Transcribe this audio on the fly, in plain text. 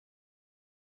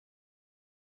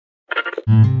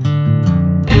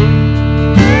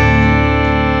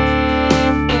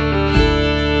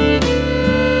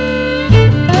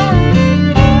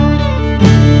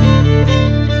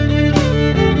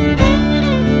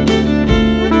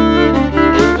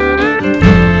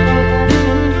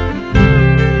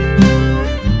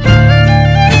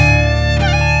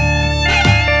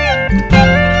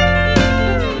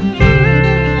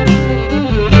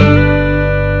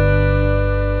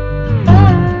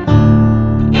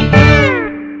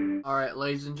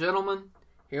Ladies and gentlemen,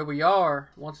 here we are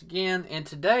once again, and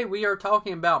today we are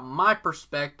talking about my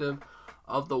perspective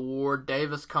of the Ward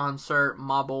Davis concert,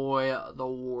 my boy, the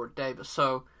Ward Davis.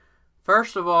 So,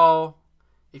 first of all,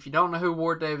 if you don't know who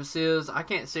Ward Davis is, I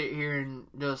can't sit here and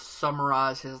just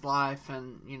summarize his life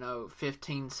in,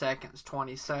 15 seconds,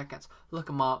 20 seconds. Look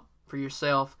him up for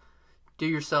yourself. Do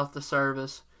yourself the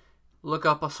service. Look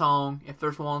up a song. If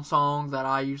there's one song that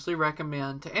I usually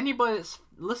recommend to anybody that's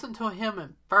listened to him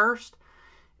at first,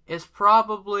 it's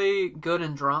probably Good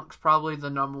and Drunk's probably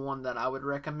the number one that I would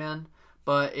recommend.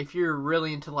 But if you're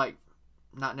really into,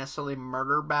 not necessarily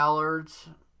murder ballads,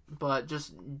 but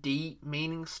just deep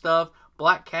meaning stuff,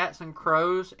 Black Cats and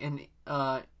Crows and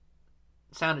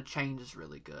Sound of Change is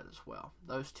really good as well.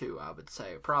 Those two, I would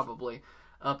say, are probably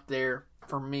up there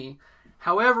for me.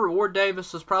 However, Ward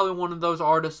Davis is probably one of those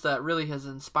artists that really has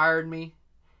inspired me,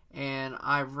 and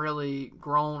I've really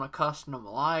grown accustomed to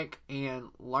like and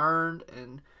learned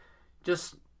and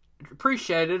just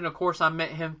appreciated. And of course, I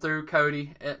met him through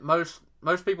Cody.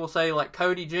 Most people say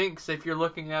Cody Jinks, if you're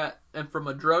looking at and from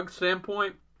a drug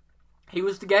standpoint, he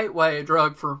was the gateway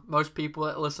drug for most people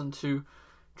that listen to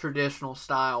traditional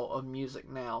style of music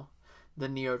now, the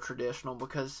neo-traditional,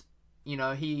 because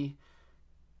he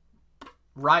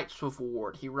writes with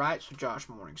Ward, he writes with Josh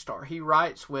Morningstar, he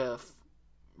writes with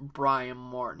Brian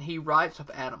Martin, he writes with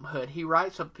Adam Hood, he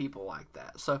writes with people like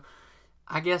that. So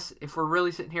I guess if we're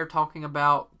really sitting here talking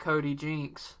about Cody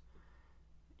Jinks,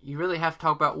 you really have to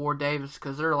talk about Ward Davis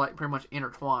because they're pretty much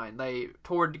intertwined. They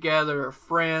toured together, are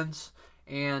friends,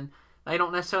 and they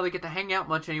don't necessarily get to hang out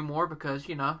much anymore because,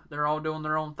 they're all doing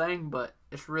their own thing. But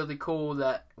it's really cool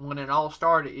that when it all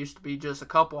started, it used to be just a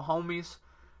couple of homies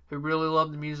who really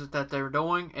love the music that they're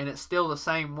doing, and it's still the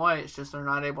same way. It's just they're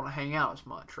not able to hang out as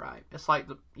much, right? It's like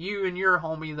you and your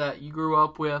homie that you grew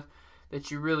up with, that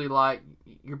you really like,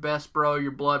 your best bro,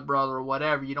 your blood brother, or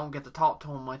whatever. You don't get to talk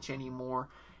to him much anymore,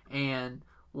 and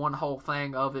one whole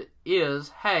thing of it is,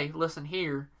 hey, listen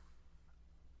here,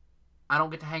 I don't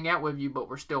get to hang out with you, but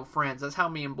we're still friends. That's how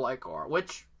me and Blake are,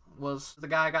 which was the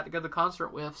guy I got to go to the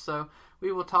concert with. So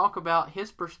we will talk about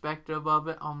his perspective of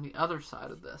it on the other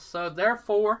side of this. So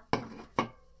therefore,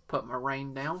 put my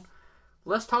rein down.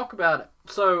 Let's talk about it.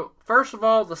 So first of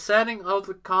all, the setting of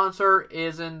the concert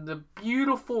is in the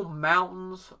beautiful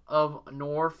mountains of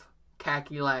North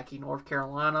Kakalaki, North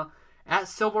Carolina, at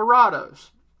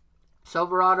Silverados.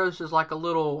 Silverados is like a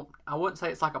little, I wouldn't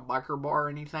say it's like a biker bar or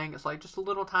anything. It's like just a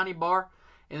little tiny bar.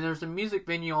 And there's a music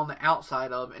venue on the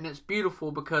outside of it. And it's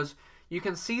beautiful because you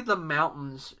can see the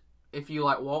mountains. If you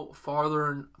walk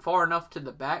far enough to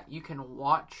the back, you can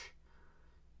watch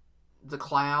the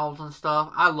clouds and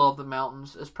stuff. I love the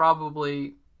mountains. It's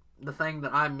probably the thing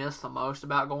that I miss the most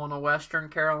about going to Western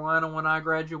Carolina when I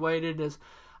graduated is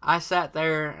I sat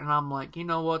there and I'm like, you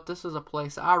know what, this is a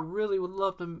place I really would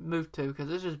love to move to because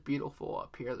it's just beautiful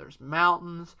up here. There's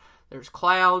mountains, there's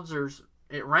clouds,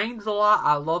 it rains a lot.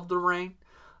 I love the rain.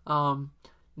 Not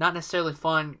necessarily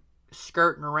fun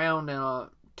skirting around in a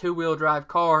two-wheel drive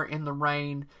car in the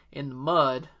rain, in the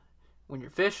mud when you're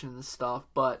fishing and stuff,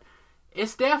 but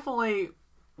it's definitely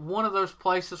one of those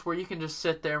places where you can just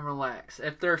sit there and relax.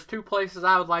 If there's two places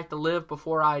I would like to live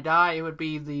before I die, it would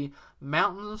be the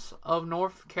mountains of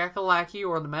North Kakalaki,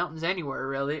 or the mountains anywhere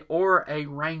really, or a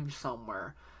range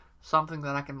somewhere. Something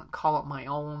that I can call it my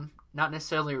own, not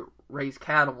necessarily raise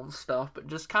cattle and stuff, but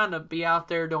just kind of be out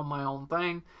there doing my own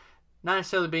thing. Not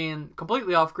necessarily being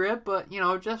completely off grid, but,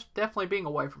 just definitely being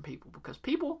away from people, because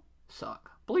people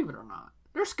suck, believe it or not.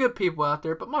 There's good people out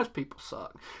there, but most people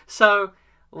suck. So,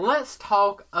 let's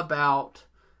talk about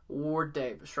Ward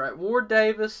Davis, right? Ward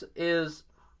Davis is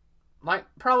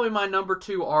probably my number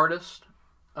 2 artist.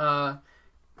 I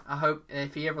hope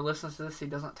if he ever listens to this, he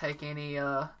doesn't take any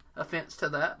offense to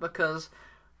that, because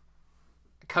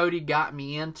Cody got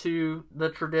me into the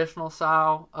traditional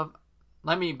style of...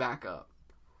 Let me back up.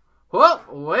 Well,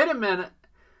 wait a minute.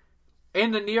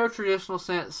 In the neo-traditional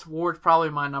sense, Ward's probably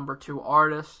my number 2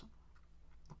 artist.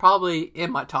 Probably in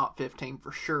my top 15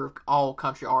 for sure, all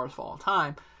country artists of all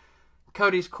time.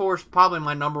 Cody's, of course, probably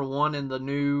my number 1 in the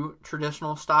new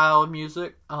traditional style of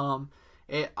music.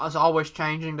 It is always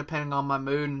changing depending on my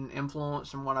mood and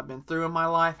influence and what I've been through in my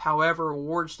life. However,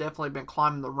 Ward's definitely been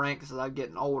climbing the ranks as I'm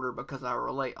getting older because I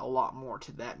relate a lot more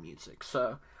to that music.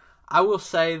 So I will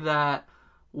say that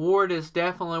Ward is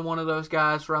definitely one of those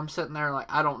guys where I'm sitting there like,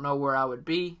 I don't know where I would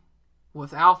be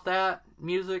without that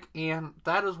music. And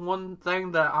that is one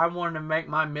thing that I wanted to make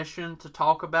my mission to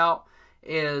talk about,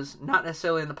 is not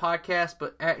necessarily in the podcast,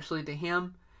 but actually to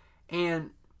him.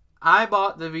 And I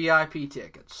bought the VIP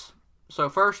tickets. So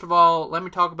first of all, let me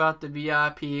talk about the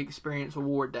VIP experience with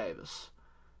Ward Davis.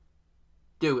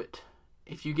 Do it.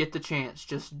 If you get the chance,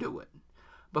 just do it.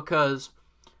 Because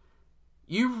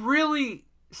you really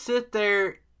sit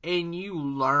there and you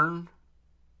learn.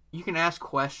 You can ask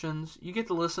questions. You get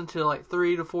to listen to like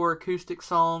 3 to 4 acoustic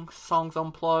songs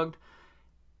unplugged.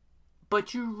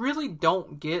 But you really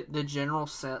don't get the general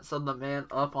sense of the man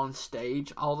up on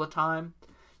stage all the time.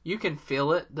 You can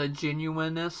feel it, the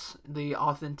genuineness, the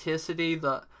authenticity,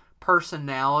 the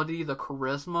personality, the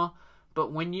charisma.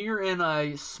 But when you're in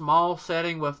a small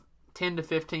setting with 10 to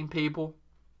 15 people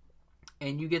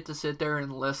and you get to sit there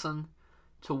and listen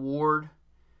to Ward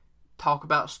talk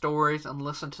about stories and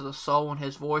listen to the soul in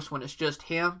his voice when it's just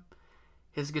him,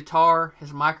 his guitar,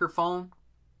 his microphone,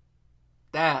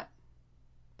 that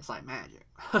is like magic.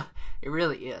 It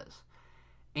really is.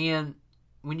 And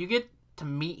when you get to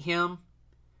meet him,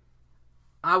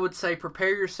 I would say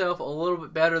prepare yourself a little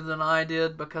bit better than I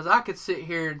did, because I could sit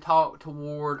here and talk to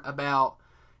Ward about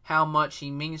how much he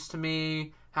means to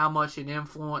me, how much it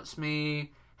influenced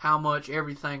me, how much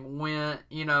everything went,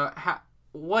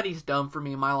 what he's done for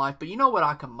me in my life. But you know what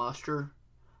I can muster?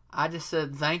 I just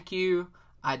said, thank you.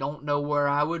 I don't know where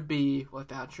I would be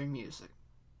without your music.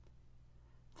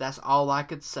 That's all I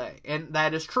could say. And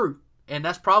that is true. And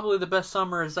that's probably the best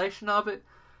summarization of it.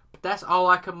 But that's all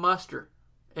I could muster.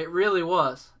 It really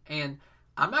was. And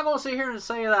I'm not going to sit here and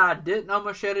say that I didn't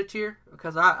almost shed a tear,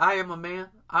 because I am a man.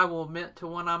 I will admit to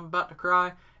when I'm about to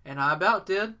cry. And I about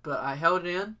did, but I held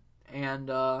it in and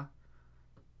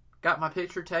got my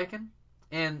picture taken.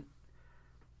 And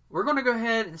we're going to go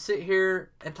ahead and sit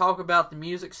here and talk about the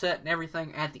music set and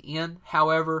everything at the end.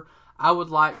 However, I would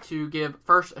like to give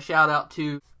first a shout out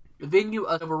to the venue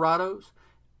of Silverados.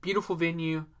 Beautiful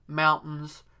venue,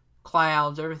 mountains,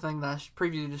 clouds, everything that I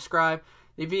previously described.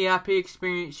 The VIP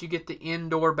experience, you get the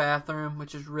indoor bathroom,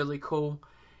 which is really cool.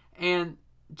 And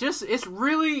just, it's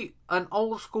really an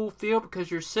old school feel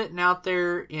because you're sitting out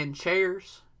there in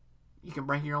chairs. You can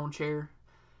bring your own chair.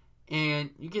 And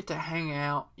you get to hang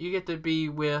out. You get to be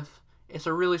with, it's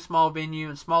a really small venue,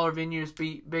 and smaller venues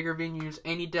beat bigger venues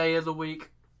any day of the week.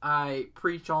 I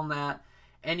preach on that.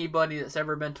 Anybody that's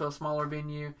ever been to a smaller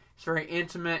venue, it's very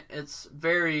intimate, it's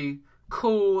very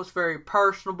cool, it's very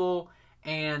personable,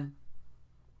 and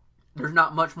there's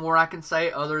not much more I can say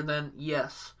other than,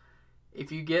 yes,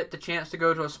 if you get the chance to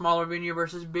go to a smaller venue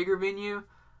versus bigger venue,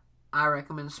 I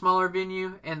recommend smaller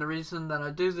venue. And the reason that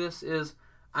I do this is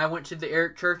I went to the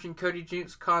Eric Church and Cody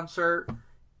Jinks concert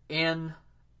in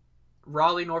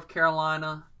Raleigh, North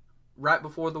Carolina, right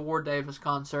before the Ward Davis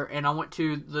concert, and I went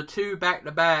to the 2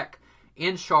 back-to-back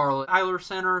in Charlotte, Schuyler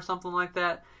Center or something like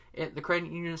that, at the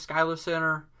Credit Union Schuyler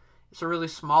Center. It's a really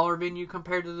smaller venue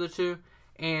compared to the 2,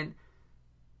 and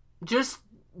just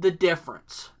the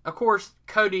difference. Of course,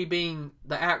 Cody being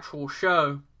the actual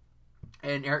show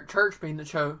and Eric Church being the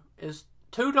show is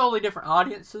 2 totally different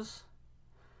audiences,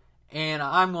 and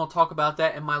I'm going to talk about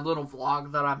that in my little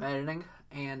vlog that I'm editing,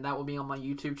 and that will be on my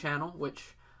YouTube channel,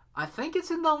 which I think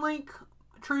it's in the link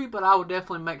tree, but I will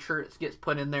definitely make sure it gets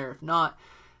put in there. If not,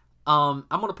 I'm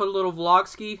going to put a little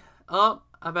vlogski up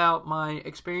about my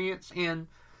experience. And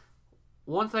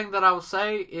one thing that I will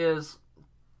say is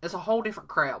it's a whole different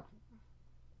crowd.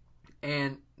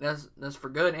 And that's for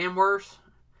good and worse.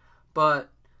 But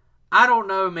I don't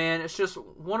know, man. It's just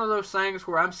one of those things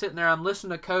where I'm sitting there, I'm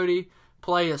listening to Cody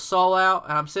play a Soul Out,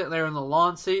 and I'm sitting there in the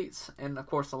lawn seats, and of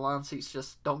course the lawn seats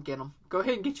just don't get them. Go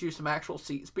ahead and get you some actual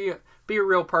seats. Be a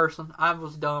real person. I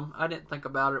was dumb. I didn't think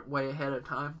about it way ahead of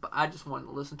time, but I just wanted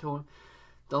to listen to him.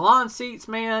 The lawn seats,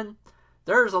 man,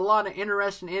 there's a lot of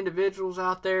interesting individuals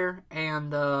out there,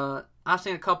 and I've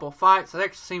seen a couple of fights. I've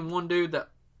actually seen one dude that,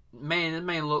 man, this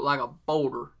man looked like a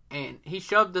boulder, and he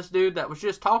shoved this dude that was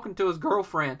just talking to his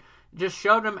girlfriend. Just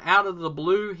shoved him out of the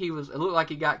blue. It looked like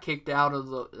he got kicked out of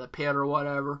the pit or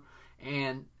whatever.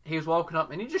 And he was walking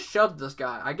up and he just shoved this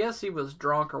guy. I guess he was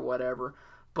drunk or whatever.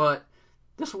 But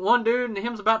this one dude and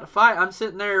him's about to fight. I'm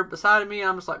sitting there beside me.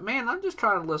 I'm just like, man, I'm just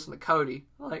trying to listen to Cody.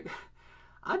 Like,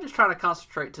 I'm just trying to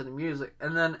concentrate to the music.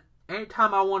 And then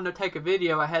anytime I wanted to take a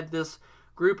video, I had this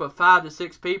group of 5 to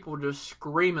 6 people just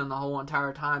screaming the whole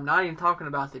entire time. Not even talking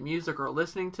about the music or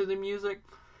listening to the music.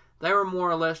 They were more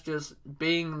or less just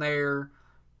being there,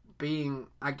 being,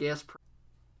 I guess,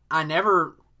 I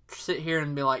never sit here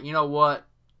and be like, you know what,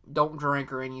 don't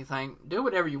drink or anything. Do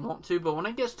whatever you want to, but when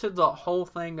it gets to the whole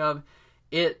thing of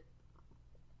it,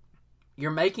 you're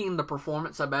making the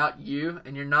performance about you,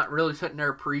 and you're not really sitting there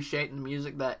appreciating the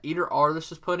music that either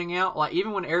artist is putting out. Like,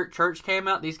 even when Eric Church came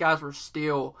out, these guys were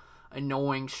still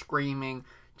annoying, screaming,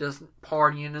 just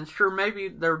partying. And sure, maybe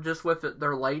they're just with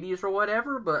their ladies or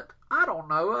whatever, but I don't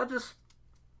know.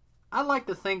 I like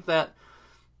to think that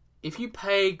if you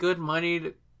pay good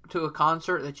money to a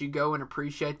concert, that you go and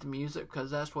appreciate the music,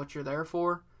 because that's what you're there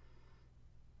for.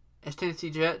 As Tennessee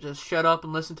Jet, just shut up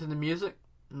and listen to the music,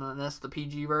 and that's the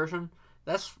PG version.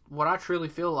 That's what I truly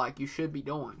feel like you should be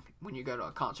doing when you go to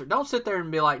a concert. Don't sit there and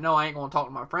be like, no, I ain't going to talk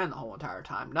to my friend the whole entire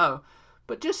time. No.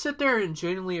 But just sit there and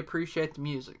genuinely appreciate the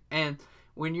music. And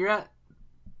when you're at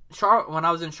Charlotte, when I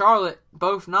was in Charlotte,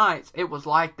 both nights, it was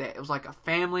like that. It was like a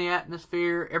family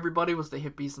atmosphere. Everybody was the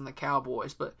hippies and the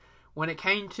cowboys. But when it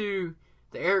came to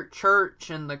the Eric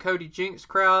Church and the Cody Jinks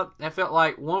crowd, I felt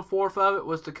like 1/4 of it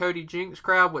was the Cody Jinks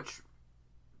crowd, which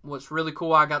was really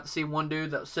cool. I got to see one dude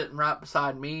that was sitting right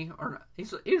beside me, or he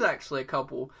was actually a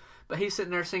couple, but he's sitting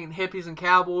there singing Hippies and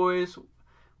Cowboys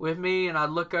with me, and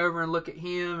I'd look over and look at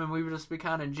him, and we would just be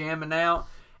kind of jamming out,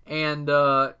 and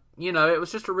it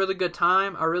was just a really good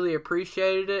time. I really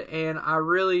appreciated it, and I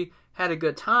really had a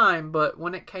good time. But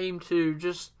when it came to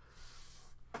just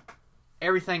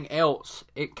everything else,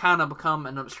 it kind of become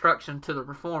an obstruction to the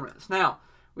performance. Now,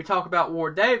 we talk about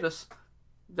Ward Davis.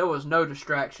 There was no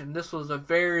distraction. This was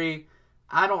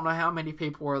I don't know how many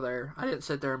people were there. I didn't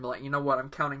sit there and be like, you know what, I'm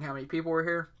counting how many people were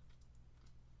here.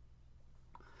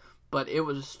 But it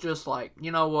was just like,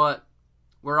 you know what,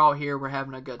 we're all here, we're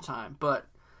having a good time. But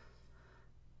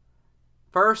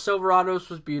first, Silverados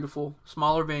was beautiful,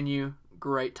 smaller venue,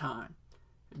 great time.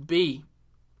 B,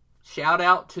 shout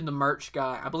out to the merch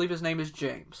guy. I believe his name is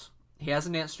James. He has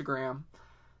an Instagram.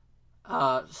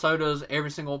 So does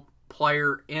every single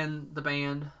player in the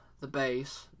band, the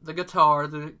bass, the guitar,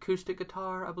 the acoustic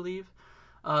guitar, I believe,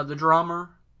 the drummer,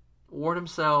 Ward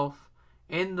himself,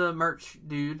 and the merch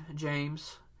dude,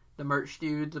 James, the merch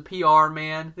dude, the PR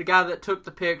man, the guy that took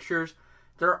the pictures.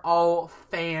 They're all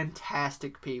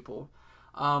fantastic people.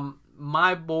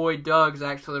 My boy Doug's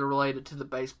actually related to the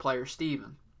bass player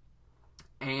Steven.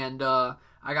 And I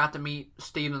got to meet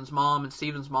Steven's mom, and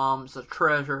Steven's mom's a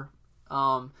treasure.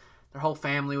 Their whole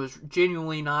family was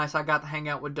genuinely nice. I got to hang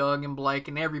out with Doug and Blake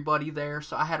and everybody there,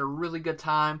 so I had a really good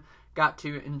time. Got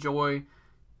to enjoy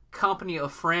company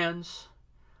of friends,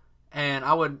 and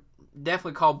I would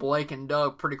definitely call Blake and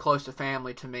Doug pretty close to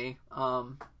family to me.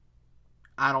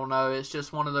 I don't know. It's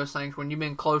just one of those things when you've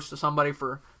been close to somebody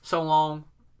for so long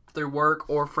through work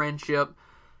or friendship,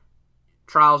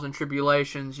 trials and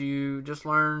tribulations, you just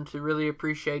learn to really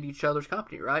appreciate each other's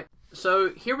company, right?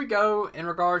 So here we go in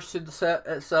regards to the set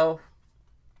itself.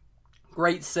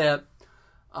 Great set.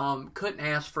 Couldn't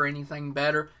ask for anything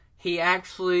better.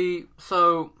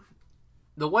 So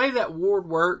the way that Ward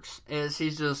works is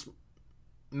he's just,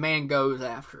 man goes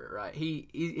after it, right?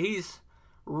 He's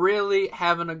really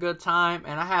having a good time,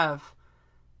 and I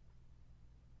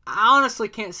honestly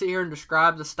can't sit here and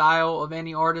describe the style of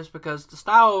any artist, because the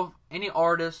style of any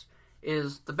artist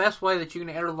is the best way that you can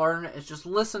ever learn it is just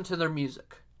listen to their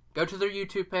music. Go to their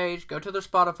YouTube page, go to their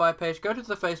Spotify page, go to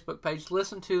the Facebook page,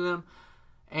 listen to them,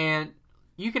 and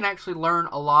you can actually learn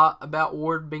a lot about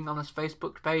Ward being on his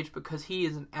Facebook page, because he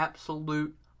is an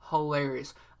absolute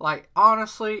hilarious. Like,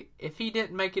 honestly, if he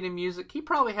didn't make any music, he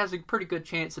probably has a pretty good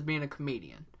chance of being a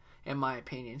comedian, in my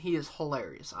opinion. He is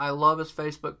hilarious. I love his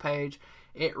Facebook page.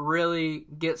 It really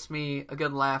gets me a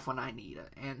good laugh when I need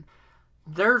it. And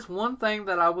there's one thing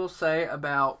that I will say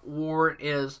about Ward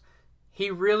is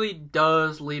he really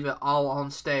does leave it all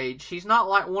on stage. He's not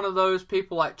like one of those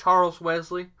people like Charles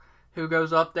Wesley who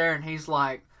goes up there and he's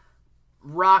like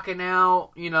rocking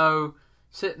out,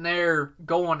 sitting there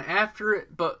going after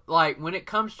it. But like when it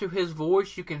comes to his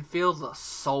voice, you can feel the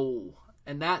soul.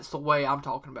 And that's the way I'm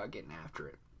talking about getting after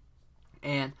it.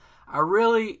 And I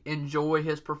really enjoy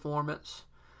his performance.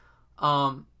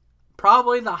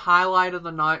 Probably the highlight of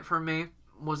the night for me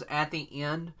was at the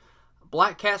end.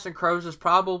 Black Cats and Crows is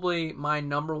probably my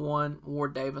number one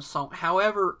Ward Davis song.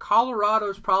 However,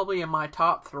 Colorado's probably in my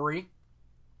top 3.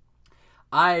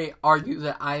 I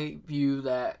view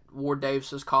that Ward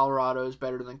Davis's Colorado is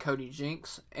better than Cody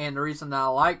Jinks. And the reason that I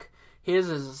like his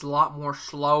is it's a lot more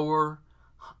slower.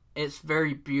 It's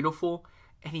very beautiful.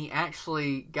 And he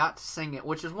actually got to sing it,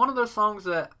 which is one of those songs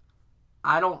that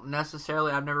I've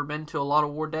never been to a lot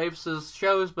of Ward Davis's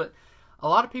shows, but A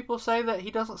lot of people say that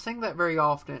he doesn't sing that very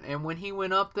often, and when he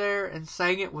went up there and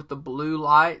sang it with the blue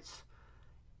lights,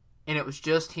 and it was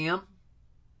just him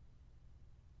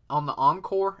on the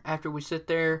encore, after we sit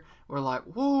there, we're like,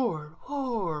 Ward,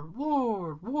 Ward,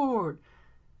 Ward, Ward.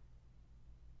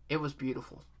 It was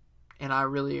beautiful, and I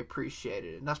really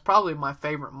appreciated it. And that's probably my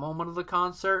favorite moment of the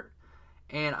concert,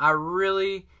 and I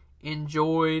really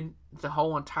enjoyed the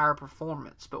whole entire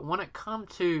performance. But when it come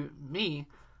to me,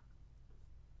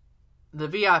 the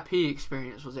VIP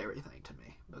experience was everything to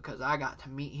me because I got to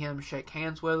meet him, shake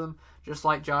hands with him, just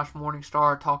like Josh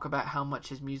Morningstar, talk about how much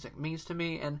his music means to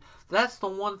me. And that's the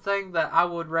one thing that I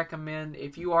would recommend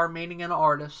if you are meeting an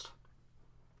artist.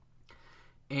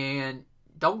 And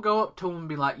don't go up to him and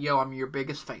be like, yo, I'm your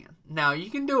biggest fan. Now, you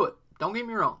can do it. Don't get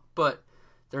me wrong. But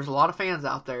there's a lot of fans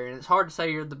out there, and it's hard to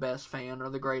say you're the best fan or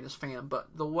the greatest fan. But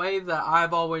the way that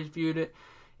I've always viewed it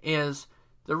is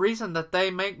the reason that they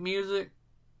make music,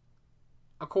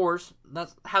 of course,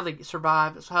 that's how they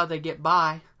survive. It's how they get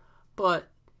by. But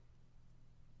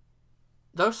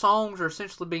those songs are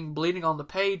essentially being bleeding on the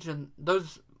page, and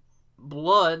those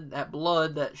that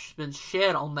blood that's been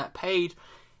shed on that page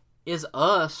is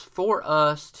for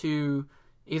us to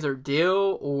either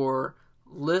deal or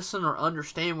listen or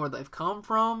understand where they've come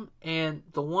from. And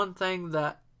the one thing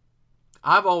that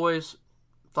I've always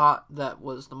thought that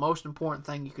was the most important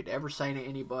thing you could ever say to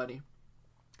anybody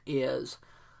is,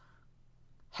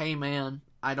 hey man,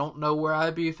 I don't know where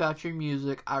I'd be without your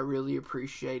music. I really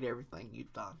appreciate everything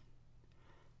you've done.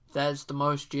 That's the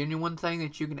most genuine thing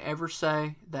that you can ever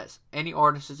say that any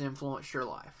artist has influenced your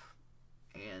life.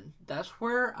 And that's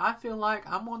where I feel like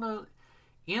I'm going to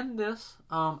end this.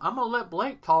 I'm going to let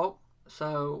Blake talk.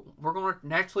 So we're going to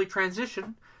naturally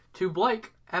transition to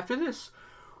Blake after this.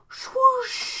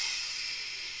 Swoosh.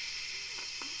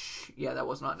 Yeah, that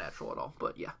was not natural at all,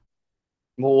 but yeah.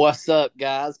 Well, what's up,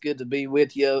 guys? Good to be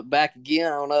with you back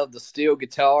again on the steel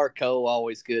guitar. Cole,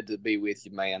 always good to be with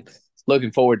you, man.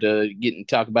 Looking forward to getting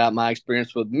to talk about my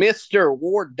experience with Mr.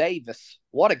 Ward Davis.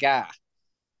 What a guy!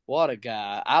 What a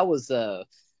guy! I was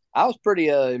pretty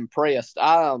impressed.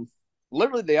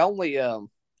 Literally the only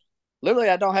literally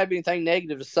I don't have anything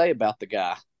negative to say about the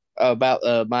guy, about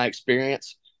my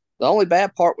experience. The only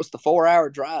bad part was the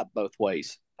 4-hour drive both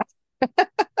ways.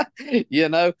 You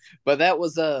know, but that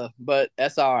was but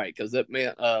that's all right because it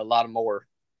meant a lot more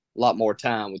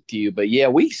time with you. But yeah,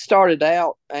 we started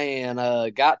out and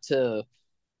got to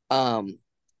went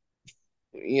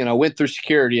through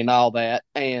security and all that,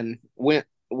 and went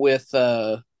with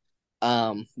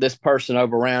this person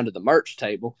over around to the merch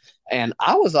table, and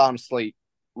I was honestly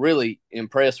really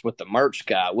impressed with the merch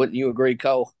guy. Wouldn't you agree,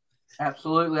 Cole?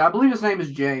 Absolutely. I believe his name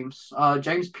is James.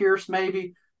 James Pierce,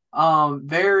 maybe.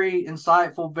 Very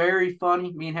insightful, very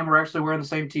funny. Me and him were actually wearing the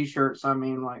same t-shirts.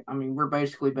 We're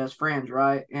basically best friends,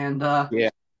 right? And Yeah,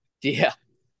 yeah,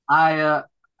 I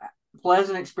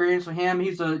pleasant experience with him.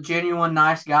 He's a genuine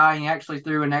nice guy. He actually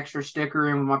threw an extra sticker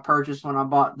in with my purchase when I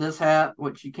bought this hat,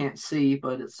 which you can't see,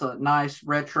 but it's a nice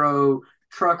retro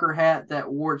trucker hat that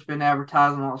Ward's been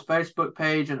advertising on his Facebook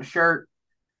page, and a shirt.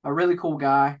 A really cool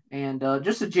guy, and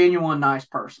just a genuine nice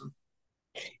person.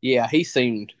 yeah. He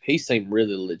seemed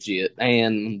really legit.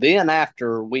 And then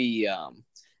after we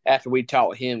talked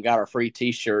with him, got our free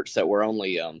T-shirts that were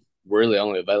only really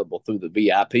only available through the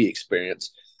VIP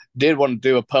experience. Did want to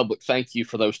do a public thank you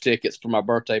for those tickets for my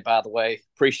birthday, by the way.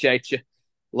 Appreciate you.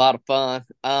 A lot of fun.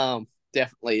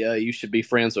 Definitely, you should be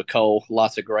friends with Cole.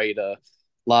 Lot of great,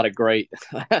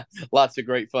 lots of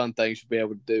great fun things you'll be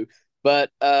able to do.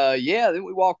 But yeah, then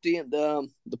we walked in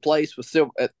the place with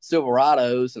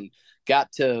Silverados and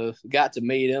got to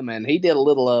meet him, and he did a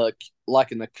little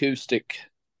like an acoustic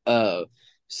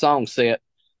song set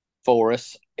for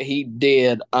us. He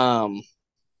did let's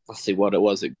see what it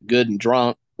was. It Good and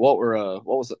Drunk. What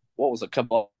was a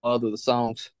couple of other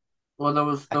songs?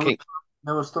 Well, I can't.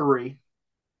 there was three.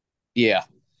 Yeah,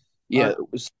 yeah. Uh,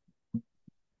 It was.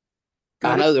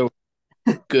 I good. know there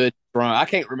was Good Drunk. I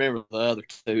can't remember the other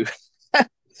two.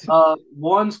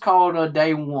 One's called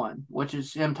Day One, which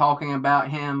is him talking about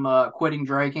him quitting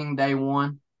drinking day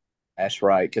one. That's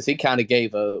right, because he kind of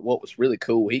gave what was really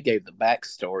cool. He gave the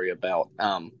backstory about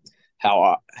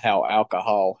how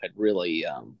alcohol had really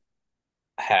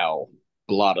how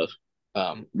a lot of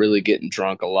really getting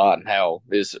drunk a lot, and how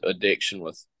his addiction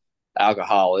with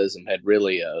alcoholism had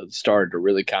really started to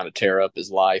really kind of tear up his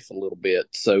life a little bit.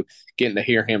 So getting to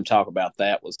hear him talk about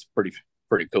that was pretty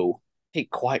cool. I can't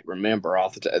quite remember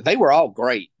off the top. They were all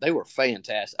great. They were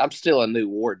fantastic. I'm still a new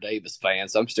Ward Davis fan,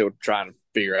 so I'm still trying to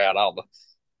figure out all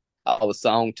the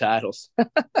song titles.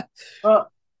 Uh,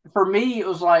 for me, it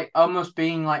was like almost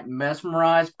being like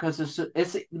mesmerized because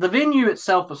it's the venue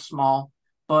itself is small,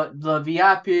 but the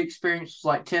VIP experience was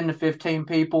like 10 to 15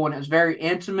 people, and it was very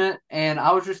intimate. And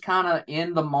I was just kind of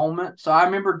in the moment. So I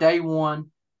remember day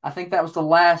one. I think that was the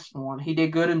last one. He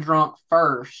did Good and Drunk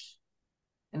first,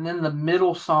 and then the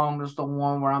middle song was the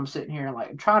one where I'm sitting here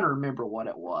like trying to remember what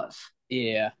it was.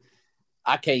 Yeah,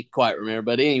 I can't quite remember,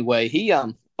 but anyway, he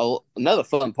another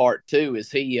fun part too is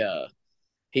he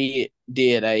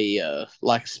did a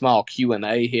like a small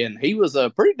Q&A, and he was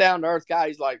a pretty down to earth guy.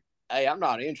 He's like, "Hey, I'm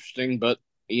not interesting, but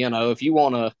if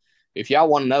y'all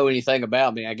want to know anything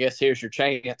about me, I guess here's your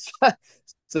chance."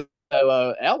 So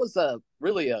that was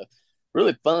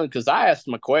really fun because I asked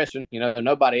him a question.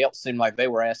 Nobody else seemed like they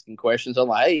were asking questions. I'm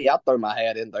like, "Hey, I'll throw my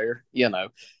hat in there," and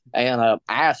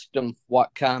asked him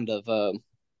what kind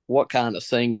of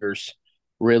singers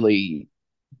really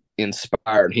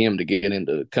inspired him to get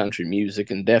into country music,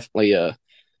 and definitely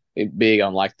big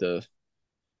on like the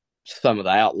some of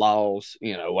the outlaws,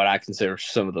 what I consider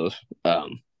some of the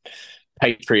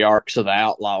patriarchs of the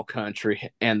outlaw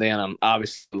country, and then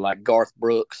obviously like Garth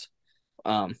Brooks.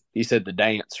 He said the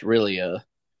dance really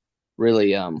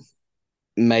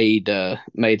made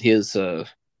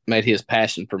his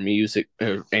passion for music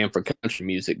and for country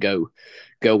music go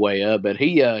way up. But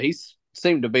he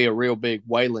seemed to be a real big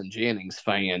Waylon Jennings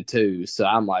fan too. So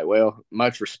I'm like, well,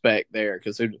 much respect there,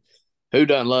 because who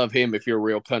doesn't love him if you're a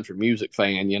real country music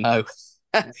fan?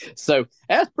 So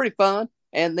that's pretty fun.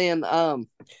 And then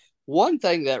one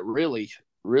thing that really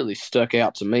stuck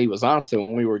out to me was honestly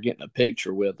when we were getting a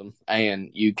picture with him,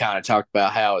 and you kind of talked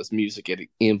about how his music had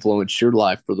influenced your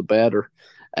life for the better,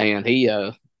 and he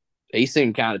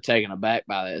seemed kind of taken aback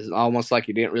by that. It's almost like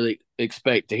he didn't really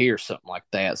expect to hear something like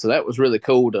that. So that was really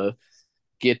cool to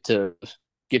get to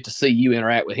get to see you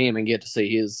interact with him and get to see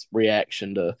his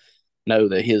reaction, to know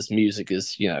that his music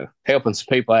is helping some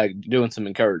people out, doing some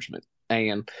encouragement.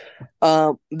 And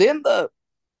then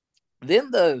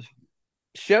the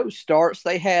show starts.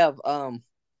 They have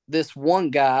this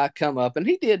one guy come up, and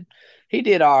he did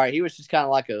all right. He was just kind of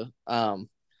like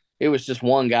it was just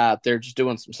one guy up there just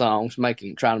doing some songs, trying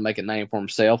to make a name for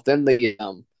himself. Then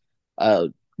the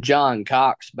John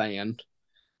Cox band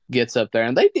gets up there,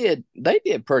 and they did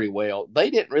pretty well. They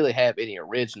didn't really have any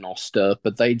original stuff,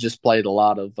 but they just played a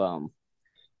lot of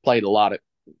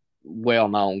well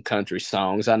known country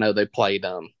songs. I know they played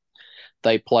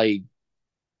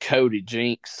Cody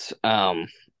Jinks.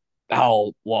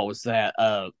 Oh, what was that?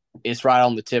 It's right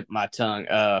on the tip of my tongue.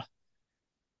 Uh,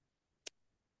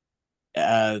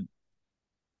 I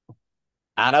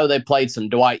know they played some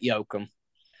Dwight Yoakam,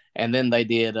 and then they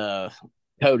did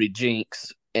Cody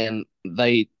Jinks, and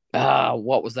they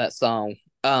what was that song?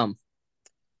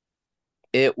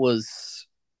 It was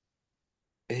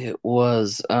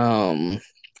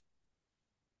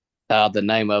the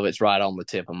name of it's right on the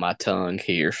tip of my tongue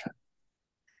here.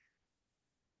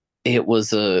 It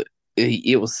was a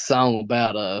song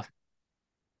about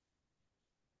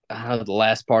the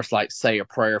last part's like say a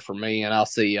prayer for me and I'll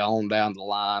see you on down the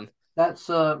line. That's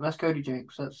Cody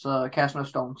Jinks. That's Cast No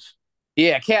Stones.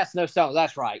 Yeah, Cats No Stones.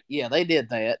 That's right. Yeah, they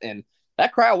did that, and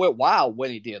that crowd went wild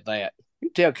when he did that. You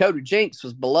can tell Cody Jinks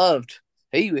was beloved.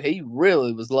 He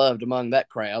really was loved among that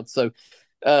crowd. So,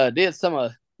 did some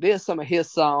of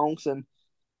his songs, and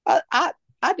I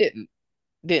didn't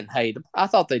hate them. I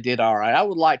thought they did all right. I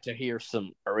would like to hear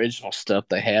some original stuff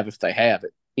they have if they have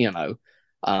it.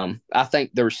 I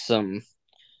think there's some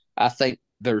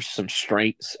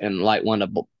strengths in like when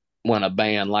a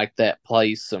band like that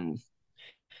plays some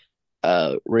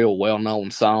real well known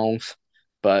songs,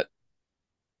 but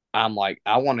I'm like,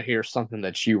 I want to hear something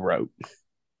that you wrote,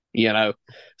 you know.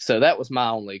 So that was my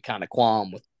only kind of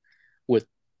qualm with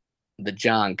the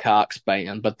John Cox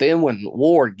band. But then when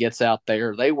Ward gets out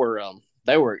there, they were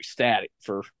ecstatic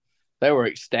for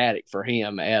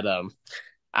him. At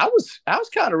I was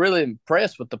kind of really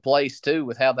impressed with the place too,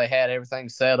 with how they had everything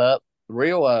set up.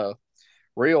 Real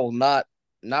not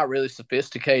really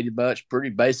sophisticated much,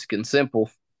 pretty basic and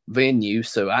simple venue.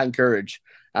 So I encourage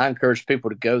people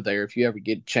to go there if you ever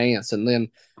get a chance. And then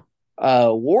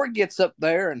Ward gets up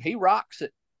there and he rocks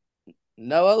it.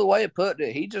 No other way of putting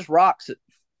it. He just rocks it.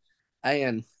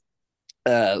 And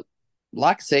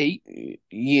like I say,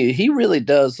 he really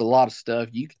does a lot of stuff.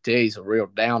 You can tell he's a real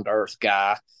down to earth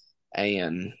guy,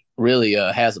 and really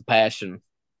has a passion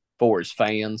for his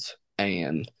fans,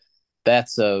 and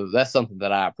that's something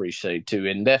that I appreciate too.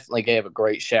 And definitely gave a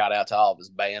great shout out to all of his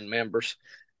band members,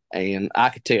 and I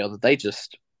could tell that they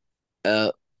just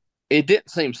it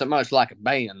didn't seem so much like a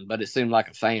band, but it seemed like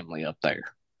a family up there,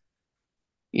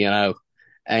 you know.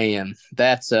 And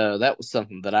that was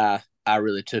something that I I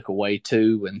really took away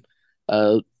too. And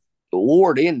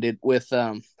Ward ended with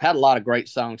had a lot of great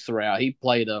songs throughout. He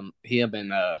played um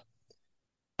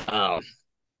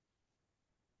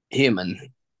him and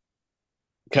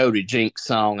Cody Jinks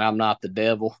song "I'm Not the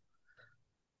Devil."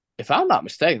 If I'm not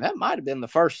mistaken, that might have been the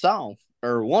first song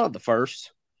or one of the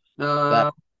first. That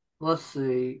Uh, let's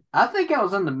see. I think I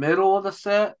was in the middle of the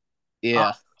set. Uh,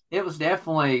 yeah, it was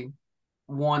definitely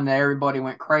one that everybody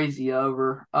went crazy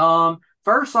over.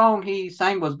 First song he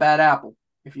sang was "Bad Apple,"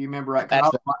 if you remember right,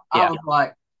 because that's I yeah, was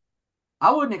like,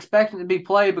 I wasn't expecting it to be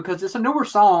played because it's a newer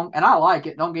song and I like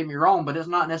it. Don't get me wrong, but it's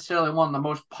not necessarily one of the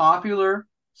most popular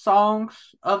songs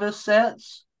of his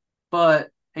sets. But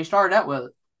he started out with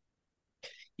it.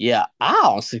 yeah. I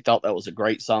honestly thought that was a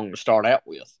great song to start out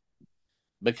with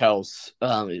because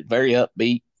it's very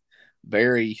upbeat,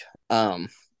 very um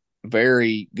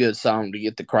very good song to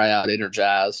get the crowd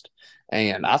energized.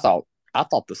 And I thought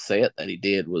the set that he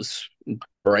did was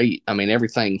great. I mean,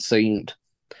 everything seemed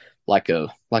like a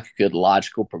good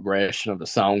logical progression of the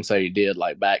songs that he did,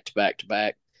 like back to back to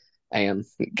back, and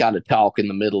got to talk in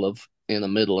the middle of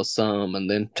some, and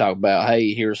then talk about,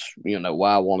 hey, here's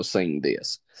why I want to sing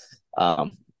this.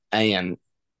 Um, and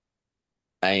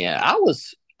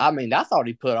I mean, I thought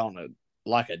he put on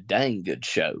a dang good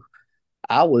show.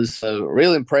 I was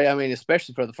really impressed. I mean,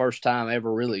 especially for the first time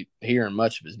ever really hearing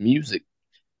much of his music.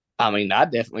 I mean,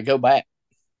 I'd definitely go back,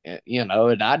 and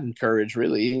I'd encourage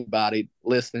really anybody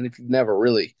listening, if you've never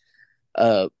really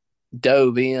uh,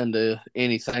 dove into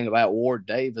anything about Ward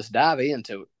Davis, dive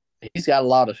into it. He's got a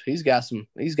lot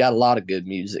of good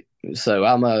music. So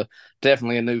I'm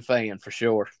definitely a new fan for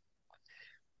sure.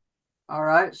 All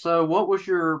right. So, what was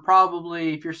your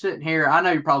probably, if you're sitting here, I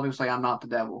know you probably would say "I'm Not the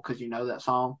Devil" because you know that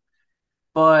song.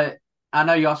 But I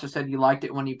know you also said you liked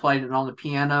it when you played it on the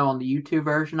piano on the YouTube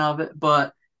version of it.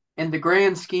 But in the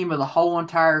grand scheme of the whole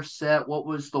entire set, what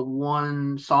was the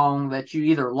one song that you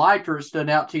either liked or it stood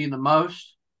out to you the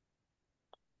most?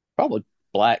 Probably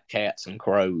Black Cats and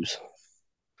Crows.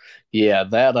 Yeah,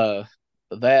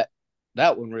 that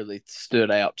that one really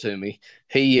stood out to me.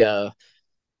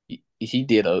 He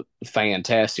did a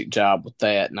fantastic job with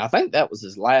that, and I think that was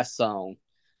his last song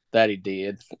that he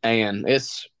did. And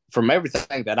it's from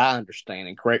everything that I understand,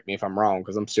 and correct me if I'm wrong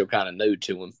because I'm still kind of new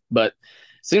to him, but it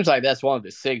seems like that's one of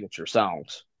his signature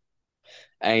songs.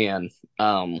 And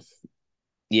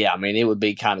yeah, I mean, it would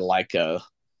be kind of like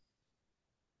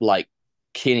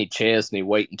Kenny Chesney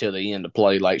wait until the end to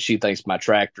play like she thinks my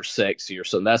tractor's sexy or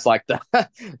something. That's like the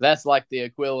that's like the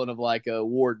equivalent of like a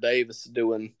Ward Davis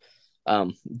doing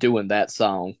that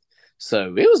song.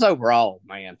 So it was overall,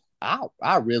 man.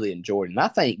 I really enjoyed it. And I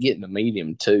think getting to meet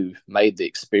him too made the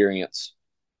experience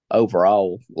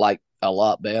overall like a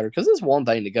lot better because it's one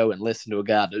thing to go and listen to a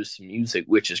guy do some music,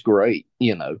 which is great.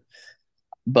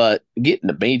 But getting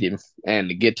to meet him and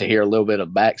to get to hear a little bit of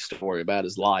backstory about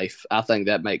his life, I think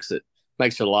that makes it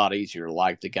a lot easier to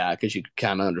like the guy because you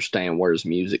kind of understand where his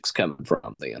music's coming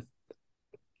from then.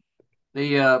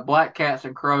 The Black Cats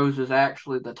and Crows is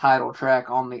actually the title track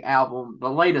on the album, the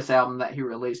latest album that he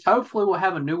released. Hopefully, we'll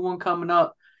have a new one coming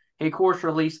up. He, of course,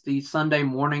 released the Sunday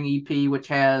Morning EP, which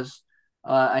has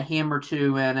a hymn or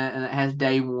two in it, and it has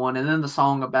Day One, and then the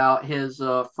song about his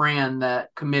friend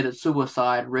that committed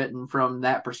suicide, written from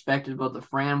that perspective of the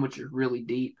friend, which is really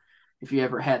deep. If you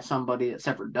ever had somebody that's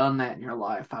ever done that in your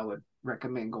life, I would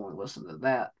recommend going and listen to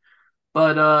that.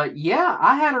 But yeah,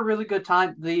 I had a really good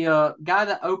time. The guy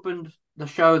that opened the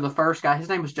show, the first guy, his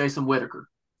name was Jason Whitaker.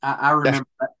 I remember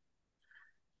that.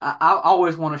 I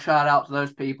always want to shout out to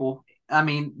those people. I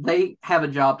mean, they have a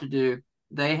job to do.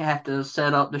 They have to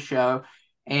set up the show,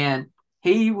 and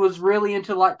he was really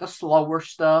into like the slower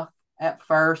stuff at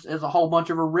first. As a whole bunch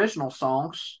of original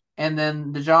songs, and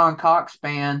then the John Cox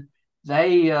band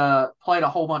they played a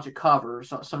whole bunch of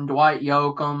covers, some Dwight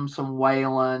Yoakam, some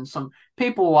Waylon, some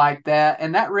people like that,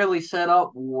 and that really set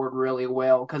up Ward really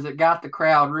well because it got the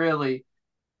crowd really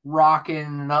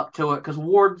rocking up to it. Because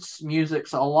Ward's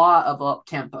music's a lot of up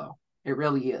tempo, it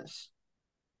really is.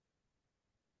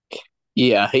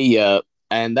 Yeah, he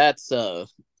and that's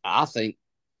I think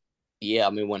yeah, I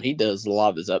mean when he does a lot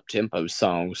of his up tempo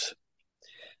songs,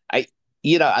 I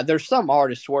there's some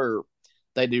artists where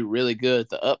they do really good at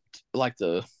the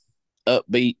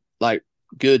upbeat like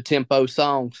good tempo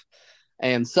songs,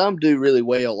 and some do really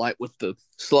well like with the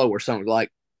slower songs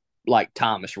like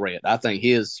Thomas Rhett. I think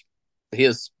his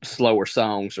slower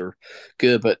songs are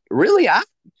good, but really I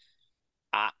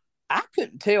I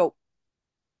couldn't tell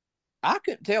I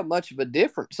couldn't tell much of a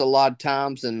difference a lot of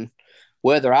times in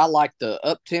whether I like the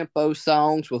up tempo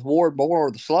songs with Ward more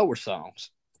or the slower songs.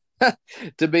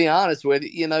 To be honest with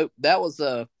you, that was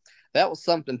that was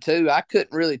something too. I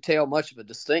couldn't really tell much of a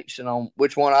distinction on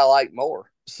which one I like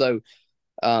more. So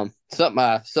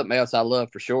something else I love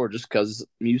for sure, just because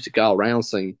music all around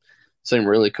seemed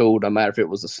really cool, no matter if it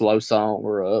was a slow song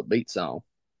or a upbeat song.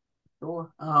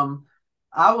 Sure.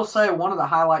 I will say one of the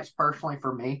highlights personally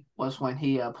for me was when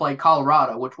he played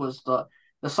Colorado, which was the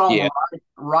song Yeah,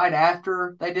 right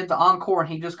after they did the encore, and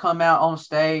he just come out on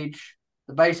stage.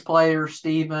 The bass player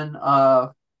Steven, I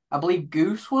believe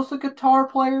Goose was the guitar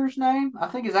player's name. I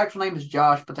think his actual name is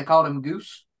Josh, but they called him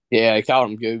Goose. yeah, they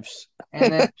called him Goose.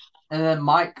 And then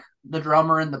Mike, the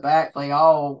drummer in the back, they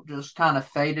all just kind of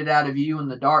faded out of view in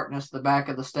the darkness, the back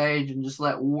of the stage, and just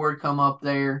let Ward come up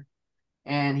there.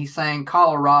 And he sang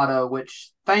Colorado,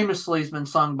 which famously has been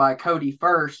sung by Cody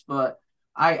first, but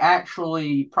I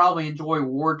actually probably enjoy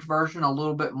Ward's version a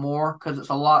little bit more because it's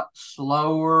a lot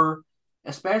slower,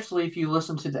 especially if you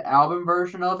listen to the album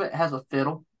version of it. It has a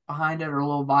fiddle behind it or a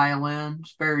little violin.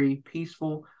 It's very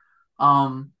peaceful.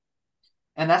 Um,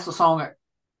 and that's the song that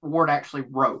Ward actually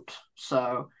wrote.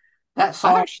 So that I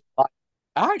song, actually like,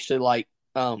 I actually like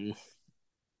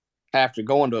after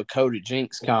going to a Cody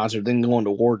Jinks concert, then going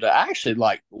to Ward. I actually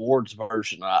like Ward's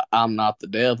version. I'm not the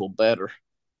devil better,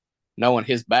 knowing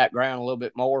his background a little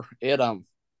bit more. I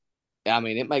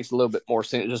mean, it makes a little bit more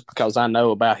sense just because I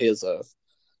know about his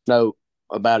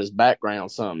background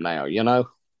some now. yeah.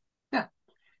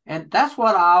 And that's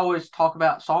what I always talk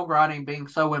about songwriting being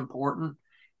so important.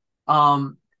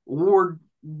 Ward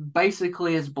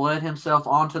basically has bled himself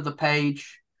onto the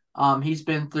page. He's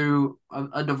been through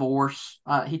a divorce.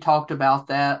 He talked about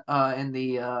that in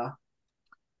the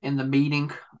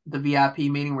meeting, the VIP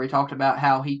meeting, where he talked about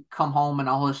how he come home and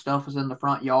all his stuff was in the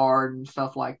front yard and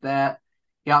stuff like that.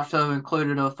 He also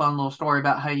included a fun little story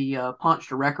about how he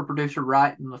punched a record producer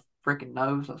right in the freaking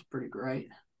nose. That's pretty great.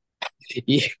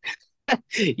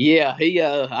 Yeah,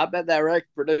 yeah. I bet that record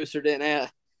producer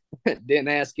didn't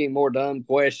ask any more dumb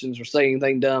questions or say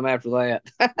anything dumb after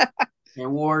that.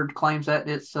 And Ward claims that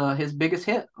it's his biggest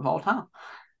hit of all time.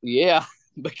 Yeah,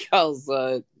 because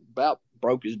about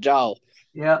broke his jaw.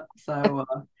 Yeah. So,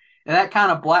 and that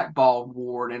kind of blackballed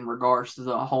Ward in regards to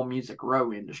the whole Music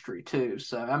Row industry too.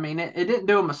 So, I mean, it didn't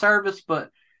do him a service, but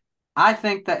I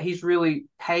think that he's really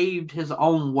paved his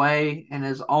own way and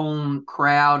his own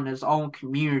crowd and his own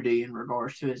community in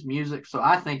regards to his music. So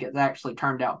I think it's actually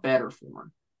turned out better for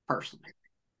him personally.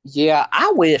 Yeah,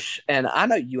 I wish, and I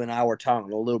know you and I were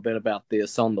talking a little bit about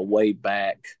this on the way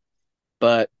back,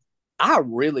 but I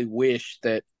really wish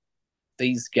that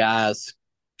these guys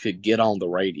could get on the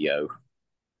radio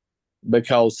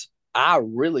because I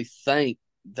really think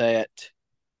that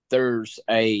there's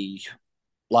a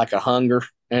hunger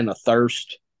and a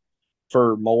thirst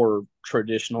for more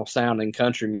traditional sounding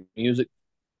country music.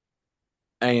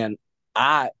 And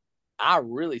I I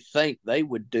really think they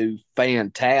would do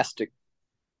fantastic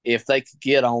if they could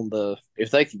get on the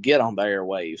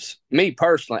airwaves. Me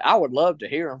personally, I would love to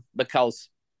hear them because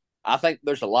I think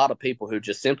there's a lot of people who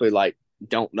just simply like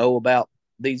don't know about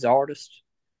these artists,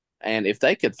 and if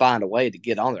they could find a way to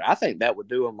get on there, I think that would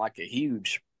do them like a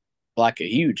huge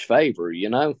favor.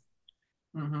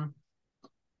 Mm-hmm.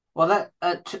 Well,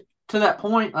 to that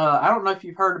point, I don't know if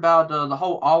you've heard about the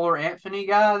whole Oliver Anthony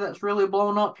guy that's really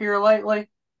blown up here lately.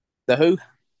 The who?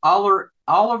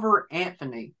 Oliver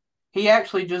Anthony. He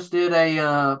actually just did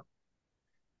a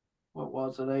what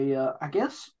was it? I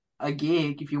guess a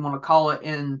gig, if you want to call it,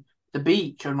 in the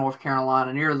beach of North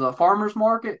Carolina near the farmers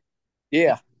market.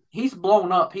 Yeah. He's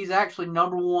blown up. He's actually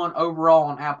number one overall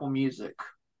on Apple Music.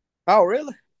 Oh,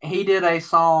 really? He did a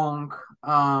song.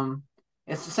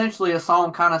 It's essentially a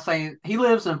song kind of saying he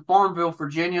lives in Farmville,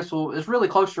 Virginia, so it's really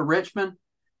close to Richmond,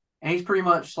 and he's pretty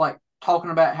much like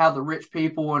talking about how the rich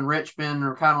people in Richmond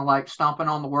are kind of like stomping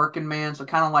on the working man, so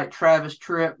kind of like Travis